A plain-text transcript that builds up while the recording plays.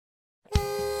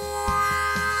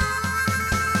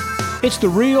It's the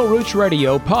Real Roots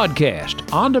Radio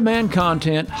podcast, on-demand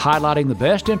content highlighting the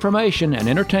best information and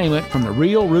entertainment from the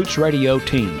Real Roots Radio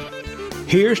team.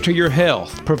 Here's to Your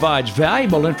Health provides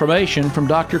valuable information from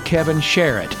Dr. Kevin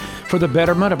Sharrett for the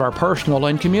betterment of our personal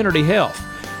and community health.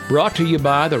 Brought to you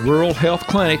by the Rural Health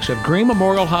Clinics of Greene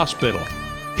Memorial Hospital.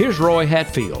 Here's Roy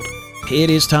Hatfield. It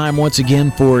is time once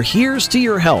again for Here's to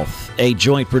Your Health, a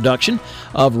joint production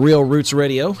of Real Roots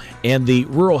Radio and the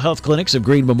Rural Health Clinics of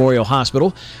Greene Memorial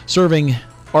Hospital, serving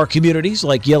our communities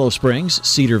like Yellow Springs,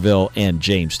 Cedarville, and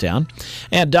Jamestown.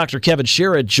 And Dr. Kevin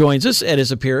Sharrett joins us, and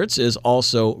his appearance is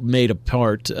also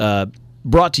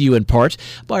brought to you in part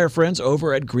by our friends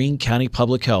over at Greene County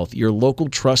Public Health, your local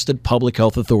trusted public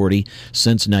health authority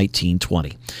since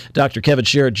 1920. Dr. Kevin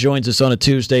Sharrett joins us on a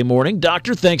Tuesday morning.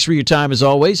 Doctor, thanks for your time as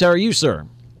always. How are you, sir?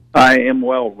 I am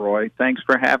well, Roy. Thanks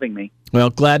for having me. Well,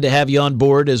 glad to have you on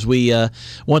board as we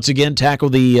once again tackle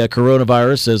the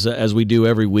coronavirus as we do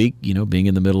every week, being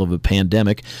in the middle of a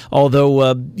pandemic.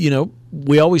 Although,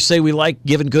 we always say we like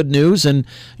giving good news, and,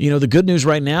 the good news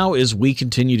right now is we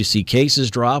continue to see cases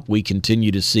drop. We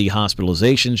continue to see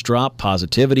hospitalizations drop,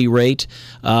 positivity rate.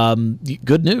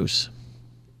 Good news.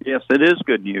 Yes, it is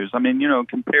good news. I mean,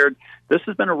 this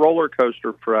has been a roller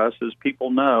coaster for us, as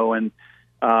people know, and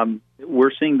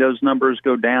we're seeing those numbers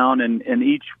go down, and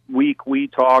each week we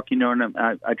talk, and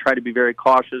I try to be very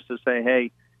cautious to say,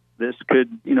 hey, this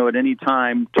could, at any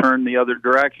time turn the other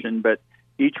direction, but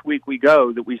each week we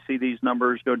go that we see these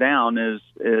numbers go down is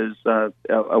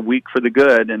a week for the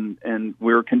good, and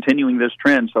we're continuing this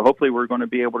trend. So hopefully we're going to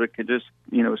be able to just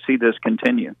see this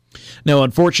continue. No,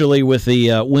 unfortunately, with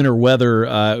the winter weather,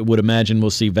 I would imagine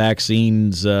we'll see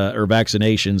vaccines or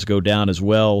vaccinations go down as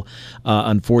well.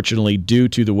 Unfortunately, due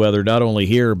to the weather, not only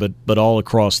here but all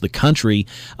across the country.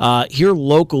 Here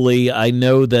locally, I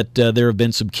know that there have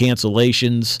been some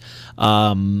cancellations.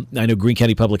 I know Greene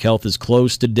County Public Health is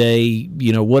closed today.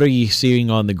 What are you seeing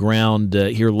on the ground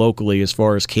here locally as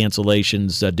far as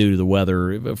cancellations due to the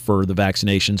weather for the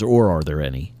vaccinations, or are there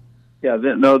any? Yeah,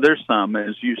 there's some.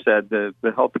 As you said, the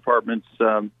health departments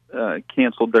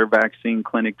canceled their vaccine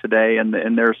clinic today, and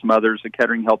there are some others. The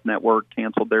Kettering Health Network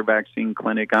canceled their vaccine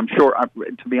clinic. I'm sure,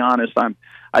 to be honest,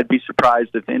 I'd be surprised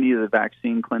if any of the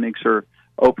vaccine clinics are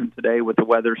open today with the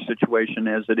weather situation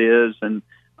as it is, and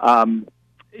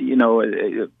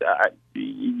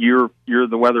you're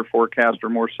the weather forecaster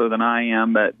more so than I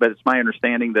am, but it's my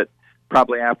understanding that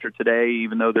probably after today,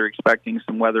 even though they're expecting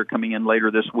some weather coming in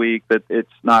later this week, that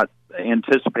it's not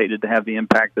anticipated to have the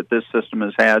impact that this system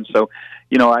has had. So,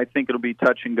 I think it'll be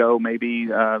touch and go maybe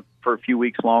for a few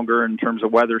weeks longer in terms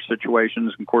of weather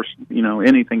situations. Of course,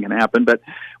 anything can happen, but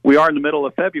we are in the middle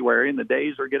of February, and the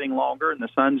days are getting longer and the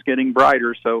sun's getting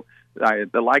brighter. So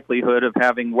the likelihood of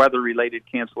having weather-related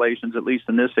cancellations, at least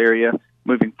in this area,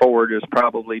 moving forward is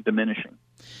probably diminishing.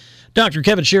 Dr.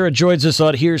 Kevin Sharrett joins us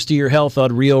on Here's to Your Health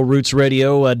on Real Roots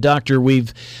Radio. Doctor,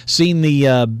 we've seen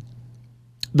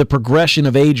the progression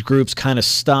of age groups kind of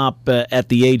stop at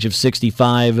the age of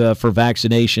 65 for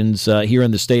vaccinations here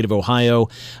in the state of Ohio.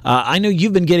 I know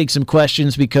you've been getting some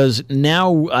questions because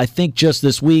now I think just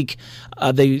this week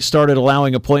they started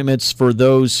allowing appointments for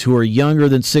those who are younger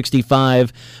than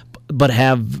 65 but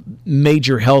have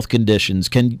major health conditions.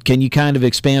 Can you kind of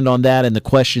expand on that and the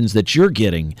questions that you're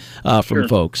getting from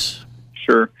folks?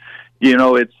 Sure.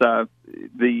 It's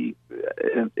the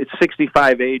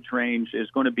 65 age range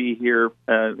is going to be here,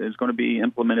 is going to be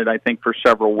implemented, I think, for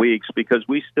several weeks, because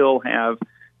we still have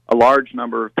a large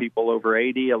number of people over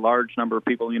 80, a large number of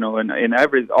people, in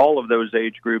all of those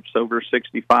age groups over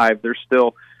 65, there's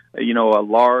still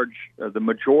the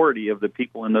majority of the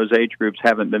people in those age groups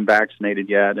haven't been vaccinated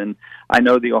yet. And I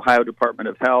know the Ohio Department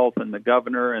of Health and the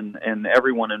governor and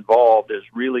everyone involved is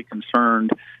really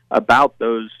concerned about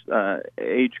those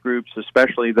age groups,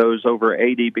 especially those over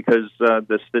 80, because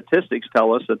the statistics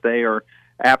tell us that they are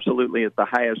absolutely at the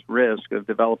highest risk of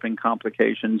developing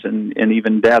complications and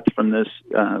even death from this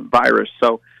virus.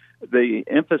 So the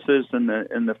emphasis and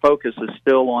the focus is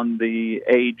still on the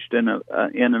aged in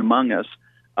and among us.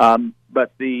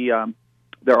 But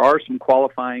there are some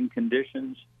qualifying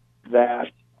conditions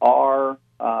that are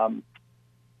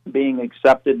being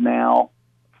accepted now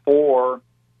for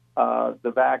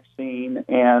the vaccine,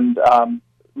 and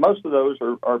most of those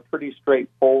are pretty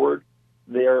straightforward.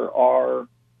 There are,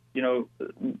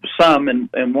 some,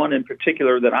 and one in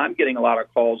particular that I'm getting a lot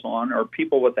of calls on are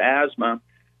people with asthma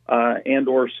and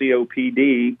or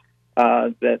COPD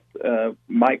that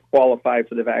might qualify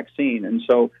for the vaccine. And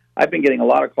so I've been getting a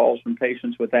lot of calls from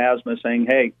patients with asthma saying,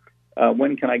 hey,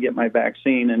 when can I get my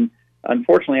vaccine? And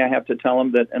unfortunately, I have to tell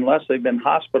them that unless they've been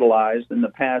hospitalized in the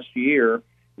past year,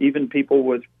 even people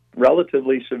with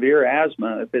relatively severe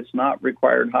asthma, if it's not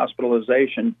required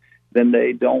hospitalization, then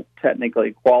they don't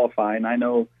technically qualify. And I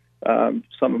know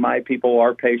some of my people,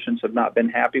 our patients, have not been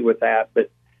happy with that.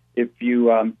 But if you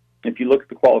look at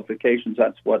the qualifications,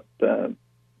 that's what the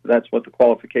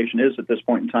qualification is at this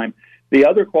point in time. The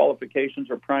other qualifications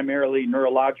are primarily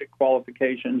neurologic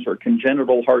qualifications or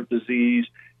congenital heart disease,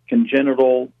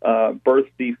 congenital birth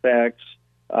defects,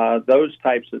 those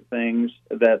types of things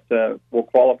that will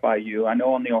qualify you. I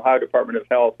know on the Ohio Department of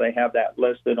Health, they have that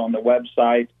listed on the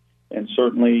website, and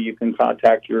certainly you can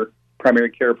contact your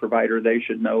primary care provider. They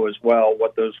should know as well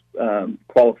what those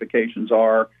qualifications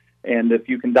are. And if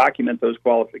you can document those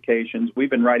qualifications, we've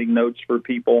been writing notes for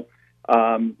people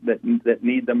that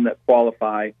need them, that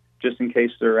qualify, just in case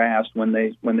they're asked when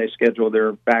they schedule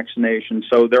their vaccination.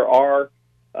 So there are,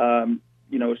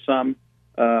 some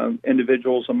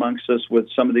individuals amongst us with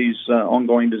some of these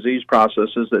ongoing disease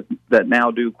processes that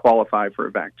now do qualify for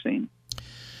a vaccine.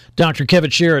 Dr. Kevin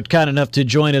Sharrett, kind enough to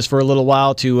join us for a little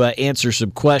while to answer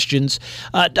some questions.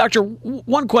 Doctor,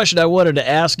 one question I wanted to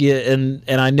ask you, and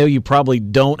I know you probably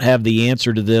don't have the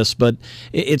answer to this, but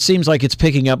it seems like it's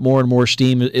picking up more and more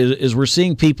steam as we're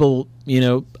seeing people,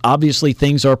 obviously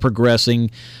things are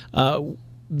progressing.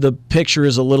 The picture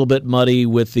is a little bit muddy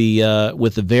with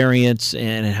the variants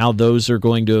and how those are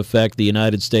going to affect the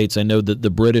United States. I know that the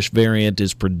British variant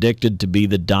is predicted to be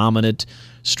the dominant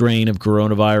strain of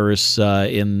coronavirus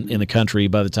in the country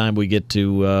by the time we get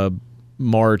to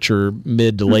March or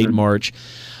mid to late March.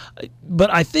 But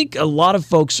I think a lot of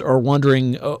folks are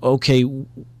wondering, okay,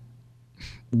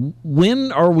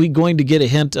 when are we going to get a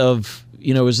hint of,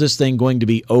 is this thing going to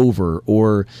be over,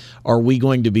 or are we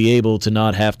going to be able to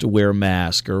not have to wear a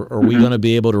mask, or are we going to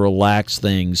be able to relax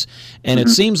things? And it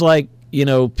seems like,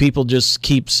 people just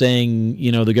keep saying,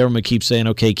 the government keeps saying,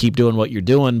 okay, keep doing what you're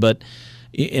doing. But,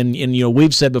 and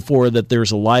we've said before that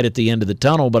there's a light at the end of the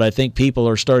tunnel, but I think people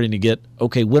are starting to get,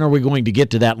 okay, when are we going to get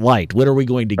to that light? When are we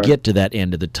going to get to that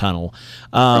end of the tunnel?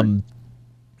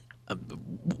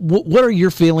 What are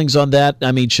your feelings on that?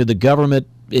 I mean, should the government,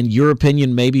 in your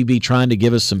opinion, maybe be trying to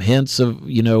give us some hints of,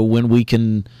 when we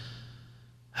can,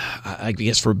 I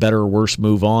guess for better or worse,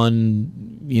 move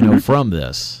on, from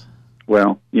this?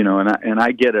 Well, and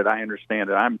I get it. I understand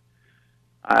it.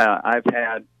 I've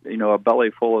had, a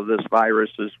belly full of this virus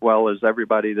as well as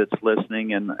everybody that's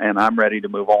listening, and I'm ready to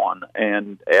move on.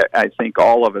 And I think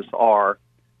all of us are.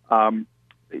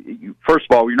 First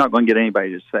of all, you're not going to get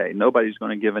anybody to say. Nobody's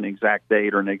going to give an exact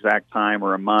date or an exact time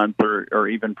or a month or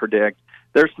even predict.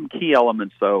 There's some key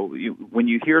elements, though. When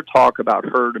you hear talk about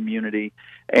herd immunity,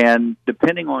 and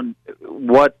depending on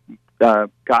what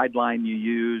guideline you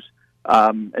use,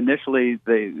 initially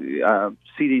the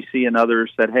CDC and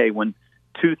others said, hey, when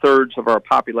 2/3 of our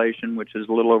population, which is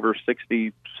a little over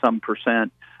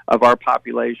 60-some% of our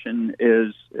population,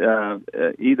 is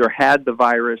either had the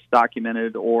virus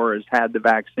documented or has had the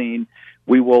vaccine,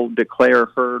 we will declare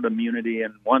herd immunity.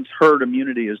 And once herd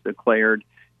immunity is declared,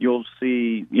 you'll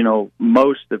see,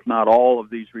 most, if not all, of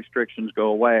these restrictions go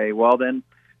away. Well, then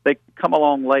they come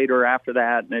along later after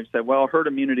that, and they've said, well, herd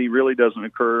immunity really doesn't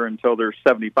occur until there's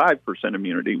 75%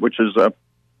 immunity, which is a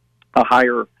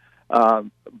higher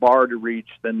bar to reach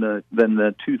than the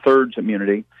 2/3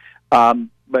 immunity.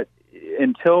 But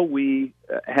until we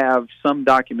have some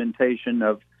documentation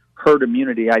of herd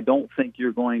immunity, I don't think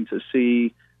you're going to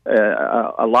see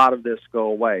a lot of this go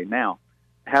away. Now,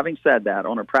 having said that,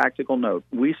 on a practical note,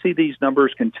 we see these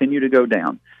numbers continue to go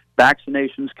down.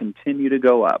 Vaccinations continue to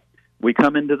go up. We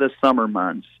come into the summer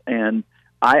months, and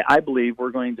I believe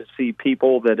we're going to see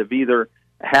people that have either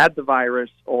had the virus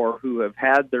or who have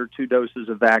had their 2 doses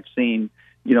of vaccine,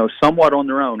 somewhat on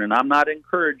their own. And I'm not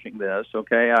encouraging this,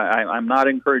 okay? I'm not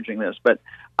encouraging this. But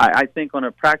I think on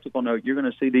a practical note, you're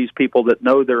going to see these people that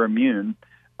know they're immune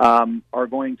are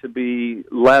going to be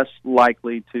less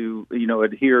likely to,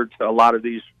 adhere to a lot of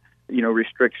these,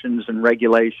 restrictions and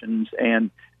regulations. And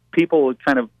people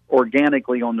kind of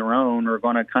organically on their own are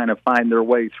going to kind of find their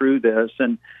way through this.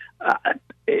 And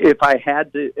if I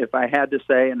had to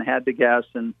say and had to guess,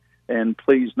 and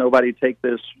please nobody take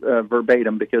this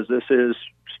verbatim because this is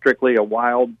strictly a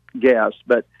wild guess,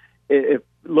 but if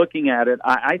looking at it,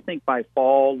 I think by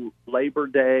fall, Labor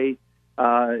Day,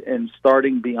 and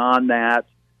starting beyond that,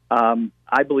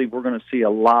 I believe we're going to see a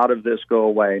lot of this go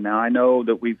away. Now, I know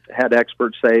that we've had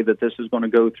experts say that this is going to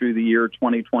go through the year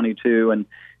 2022, and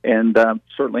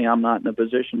certainly I'm not in a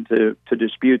position to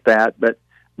dispute that, but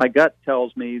my gut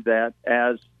tells me that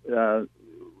as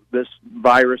this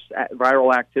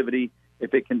viral activity,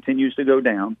 if it continues to go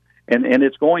down, and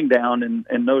it's going down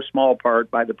in no small part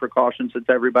by the precautions that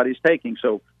everybody's taking.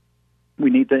 So we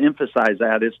need to emphasize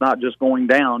that. It's not just going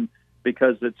down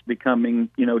because it's becoming,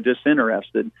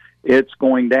 disinterested. It's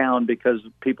going down because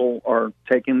people are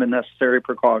taking the necessary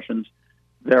precautions.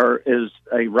 There is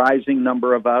a rising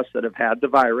number of us that have had the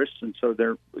virus, and so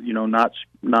they're,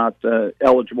 not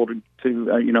eligible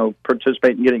to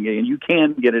participate in getting it. And you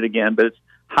can get it again, but it's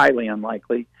highly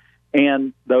unlikely.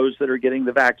 And those that are getting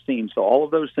the vaccine. So all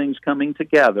of those things coming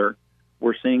together,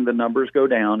 we're seeing the numbers go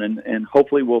down, and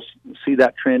hopefully we'll see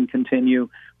that trend continue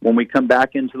when we come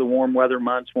back into the warm weather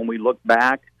months, when we look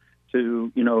back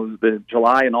to, the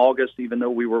July and August, even though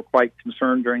we were quite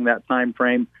concerned during that time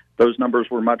frame, those numbers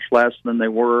were much less than they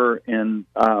were in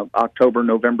October,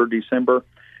 November, December.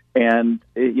 And,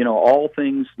 all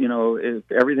things,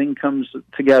 if everything comes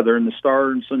together and the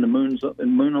stars and the moon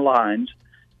aligns,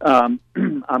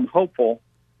 I'm hopeful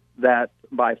that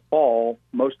by fall,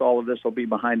 most all of this will be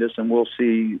behind us, and we'll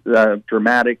see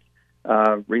dramatic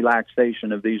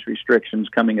relaxation of these restrictions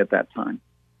coming at that time.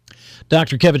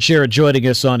 Dr. Kevin Sharrett joining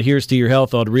us on Here's to Your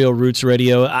Health on Real Roots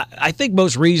Radio. I think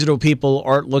most reasonable people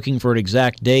aren't looking for an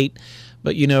exact date,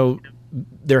 but,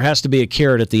 there has to be a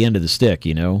carrot at the end of the stick,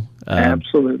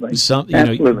 Absolutely.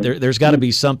 Absolutely. There's got to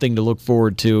be something to look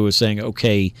forward to, saying,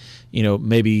 okay,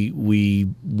 maybe we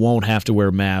won't have to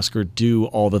wear masks or do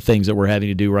all the things that we're having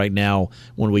to do right now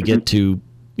when we get to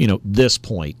this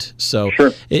point. So,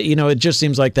 sure. It just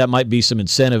seems like that might be some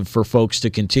incentive for folks to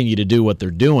continue to do what they're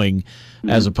doing,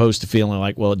 as opposed to feeling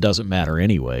like, well, it doesn't matter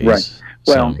anyways. Right.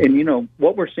 Well, and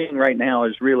what we're seeing right now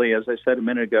is really, as I said a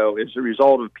minute ago, is the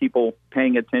result of people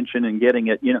paying attention and getting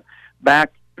it.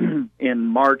 Back in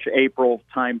March, April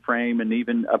time frame, and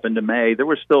even up into May, there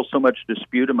was still so much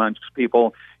dispute amongst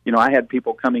people. I had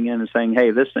people coming in and saying,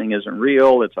 hey, this thing isn't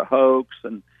real, it's a hoax,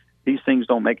 and these things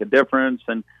don't make a difference.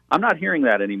 And I'm not hearing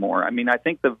that anymore. I mean, I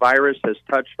think the virus has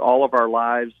touched all of our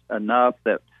lives enough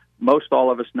that most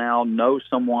all of us now know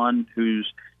someone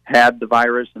who's had the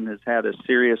virus and has had a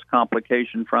serious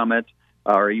complication from it,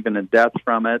 or even a death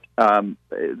from it.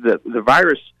 The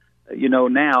virus,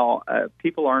 now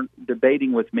people aren't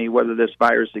debating with me whether this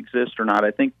virus exists or not.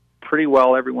 I think pretty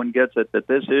well everyone gets it, that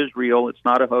this is real. It's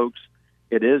not a hoax.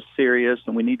 It is serious,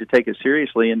 and we need to take it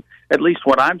seriously. And at least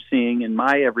what I'm seeing in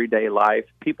my everyday life,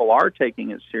 people are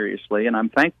taking it seriously, and I'm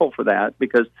thankful for that,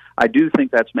 because I do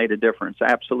think that's made a difference,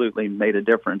 absolutely made a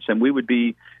difference. And we would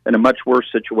be in a much worse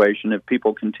situation if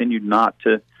people continued not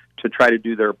to try to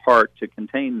do their part to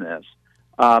contain this.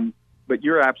 But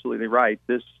you're absolutely right.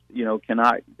 This,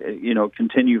 cannot,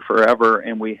 continue forever,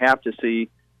 and we have to see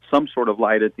some sort of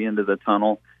light at the end of the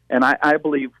tunnel. And I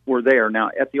believe we're there. Now,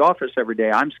 at the office every day,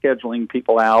 I'm scheduling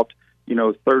people out,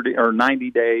 30 or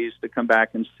 90 days to come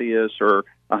back and see us, or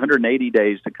 180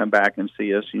 days to come back and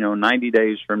see us. 90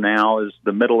 days from now is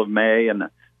the middle of May, and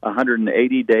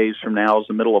 180 days from now is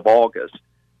the middle of August.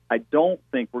 I don't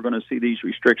think we're going to see these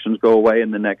restrictions go away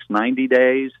in the next 90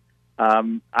 days.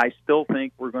 I still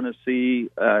think we're going to see,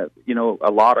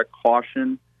 a lot of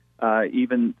caution,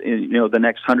 even in, the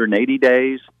next 180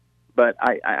 days. But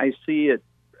I see it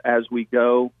as we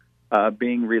go,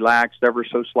 being relaxed ever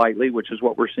so slightly, which is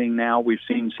what we're seeing now. We've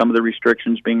seen some of the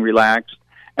restrictions being relaxed,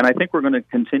 and I think we're going to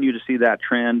continue to see that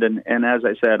trend. And as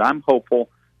I said, I'm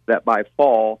hopeful that by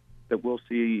fall that we'll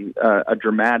see a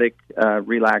dramatic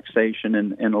relaxation,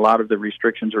 and a lot of the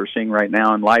restrictions we're seeing right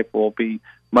now in life will be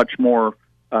much more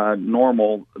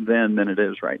normal then than it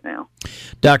is right now.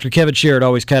 Dr. Kevin Sharrett,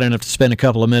 always kind enough to spend a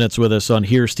couple of minutes with us on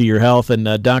Here's to Your Health.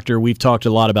 And Doctor, we've talked a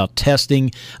lot about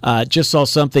testing. Just saw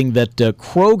something that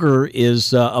Kroger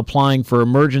is applying for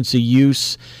emergency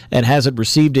use and hasn't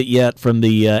received it yet from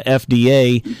the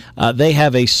FDA. They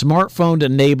have a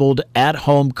smartphone-enabled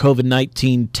at-home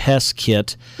COVID-19 test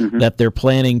kit that they're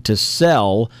planning to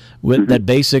sell, that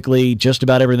basically just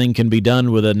about everything can be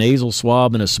done with a nasal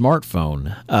swab and a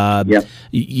smartphone.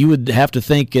 You would have to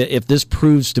think, if this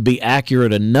proves to be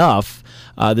accurate enough,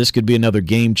 this could be another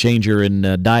game changer in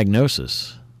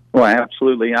diagnosis. Well,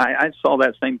 absolutely. I saw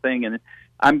that same thing, and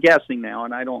I'm guessing now,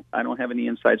 and I don't have any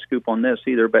inside scoop on this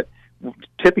either, but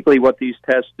typically what these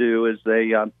tests do is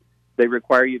they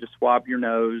require you to swab your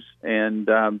nose, and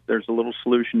there's a little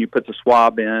solution. You put the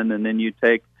swab in, and then you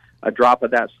take a drop of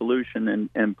that solution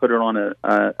and put it on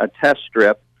a test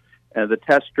strip. The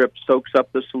test strip soaks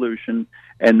up the solution,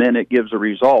 and then it gives a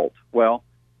result. Well,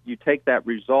 you take that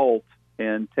result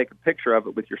and take a picture of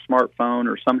it with your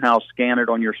smartphone, or somehow scan it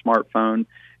on your smartphone,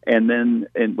 and then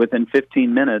within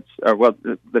 15 minutes,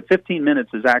 the 15 minutes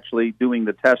is actually doing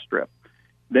the test strip.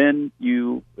 Then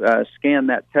you scan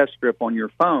that test strip on your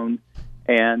phone,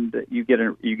 and you get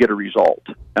a result.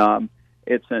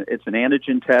 It's an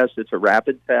antigen test. It's a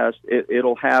rapid test.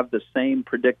 It'll have the same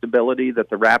predictability that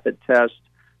the rapid test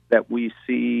that we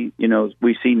see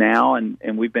now,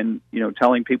 and we've been,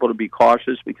 telling people to be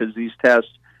cautious because these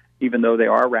tests, even though they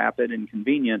are rapid and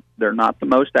convenient, they're not the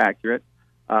most accurate.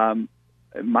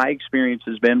 My experience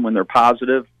has been when they're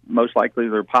positive, most likely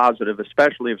they're positive,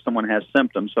 especially if someone has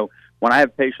symptoms. So when I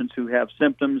have patients who have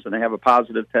symptoms and they have a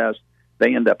positive test,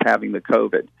 they end up having the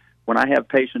COVID. When I have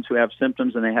patients who have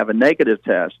symptoms and they have a negative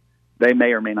test, they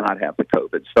may or may not have the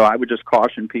COVID. So I would just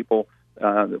caution people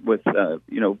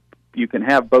you can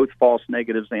have both false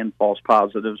negatives and false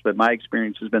positives, but my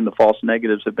experience has been the false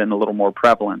negatives have been a little more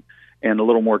prevalent and a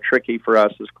little more tricky for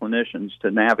us as clinicians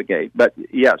to navigate. But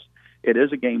yes, it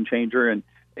is a game changer, and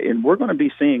we're going to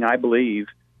be seeing, I believe,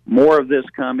 more of this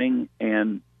coming,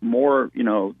 and more,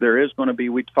 there is going to be,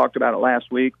 we talked about it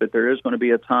last week, that there is going to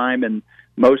be a time, and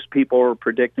most people are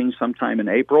predicting sometime in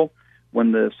April,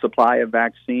 when the supply of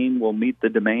vaccine will meet the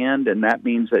demand, and that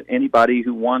means that anybody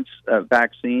who wants a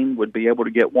vaccine would be able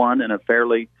to get one in a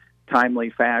fairly timely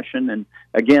fashion. And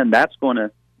again, that's going to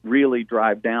really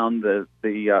drive down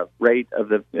the rate of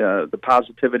the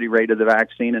positivity rate of the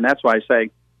vaccine. And that's why I say,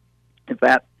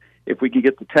 if we can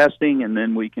get the testing and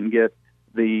then we can get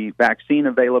the vaccine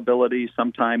availability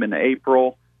sometime in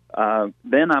April,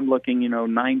 then I'm looking,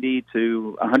 90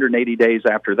 to 180 days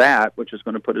after that, which is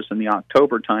going to put us in the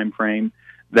October time frame,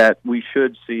 that we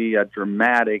should see a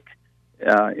dramatic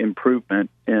improvement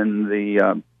in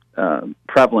the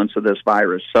prevalence of this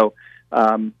virus. So,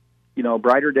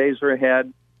 brighter days are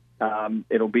ahead.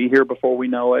 It'll be here before we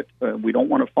know it. We don't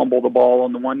want to fumble the ball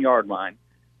on the 1-yard line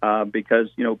because,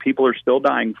 people are still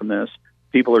dying from this.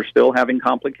 People are still having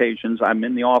complications. I'm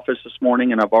in the office this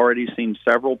morning, and I've already seen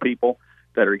several people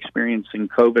that are experiencing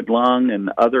COVID lung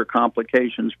and other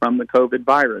complications from the COVID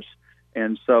virus.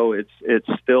 And so it's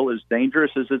still as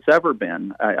dangerous as it's ever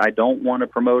been. I don't want to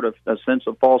promote a sense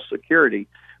of false security,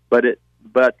 but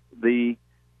the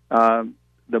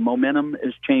momentum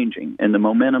is changing, and the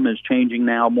momentum is changing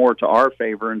now more to our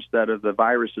favor instead of the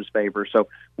virus's favor. So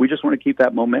we just want to keep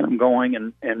that momentum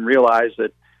going and realize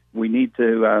that we need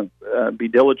to be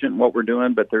diligent in what we're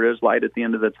doing, but there is light at the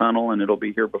end of the tunnel, and it'll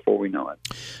be here before we know it.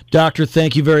 Doctor,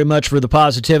 thank you very much for the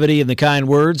positivity and the kind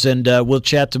words, and we'll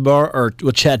chat tomorrow, or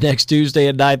we'll chat next Tuesday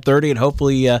at 9:30, and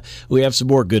hopefully we have some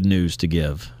more good news to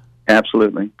give.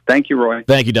 Absolutely. Thank you, Roy.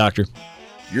 Thank you, Doctor.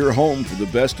 Your home for the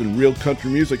best in real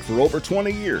country music for over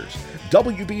 20 years.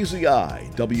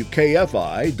 WBZI,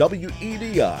 WKFI,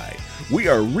 WEDI. We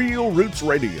are Real Roots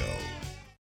Radio.